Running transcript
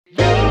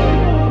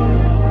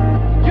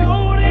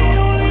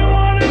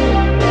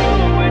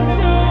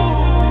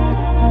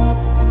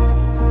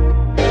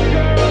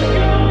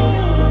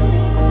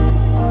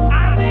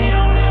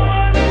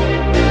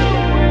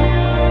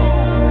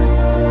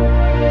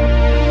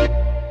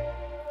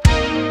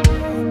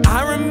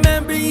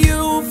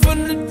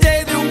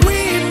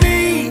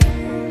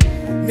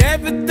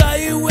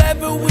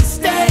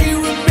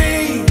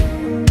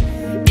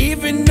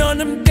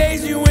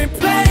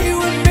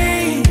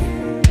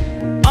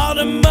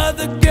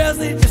other girls,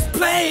 they just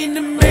plain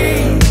to me.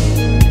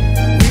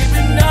 We've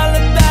been all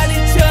about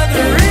each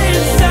other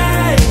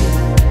inside.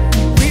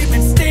 We've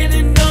been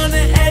standing on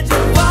the edge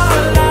of our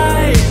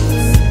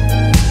lives,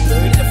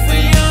 but if we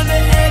on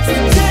the edge, we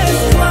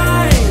just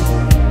climb.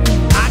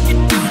 I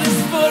could do this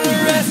for the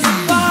rest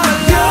of our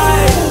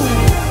lives.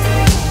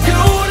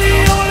 You're the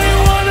only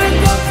one I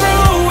go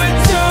through it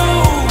to.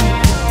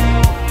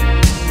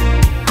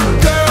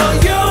 Girl,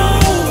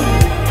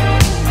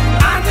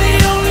 I'm the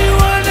only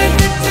one that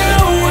can do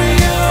with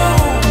you.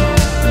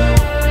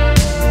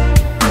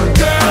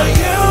 Girl,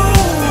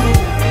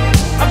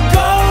 I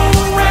go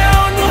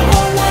around the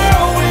whole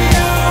world with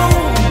you.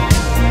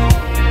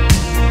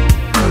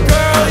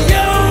 Girl,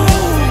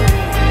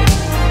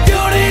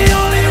 you're the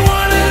only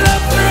one I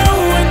love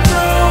through and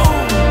through,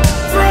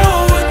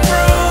 through and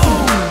through.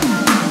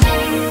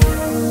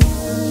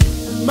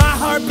 My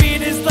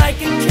heartbeat is like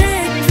a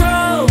kick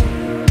drum.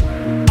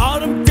 All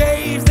them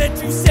days that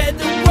you said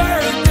the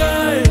word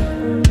done,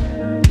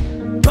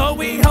 but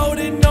we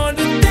holding on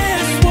to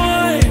this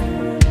one.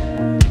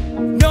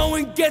 No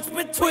one gets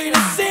between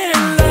us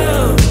and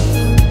love.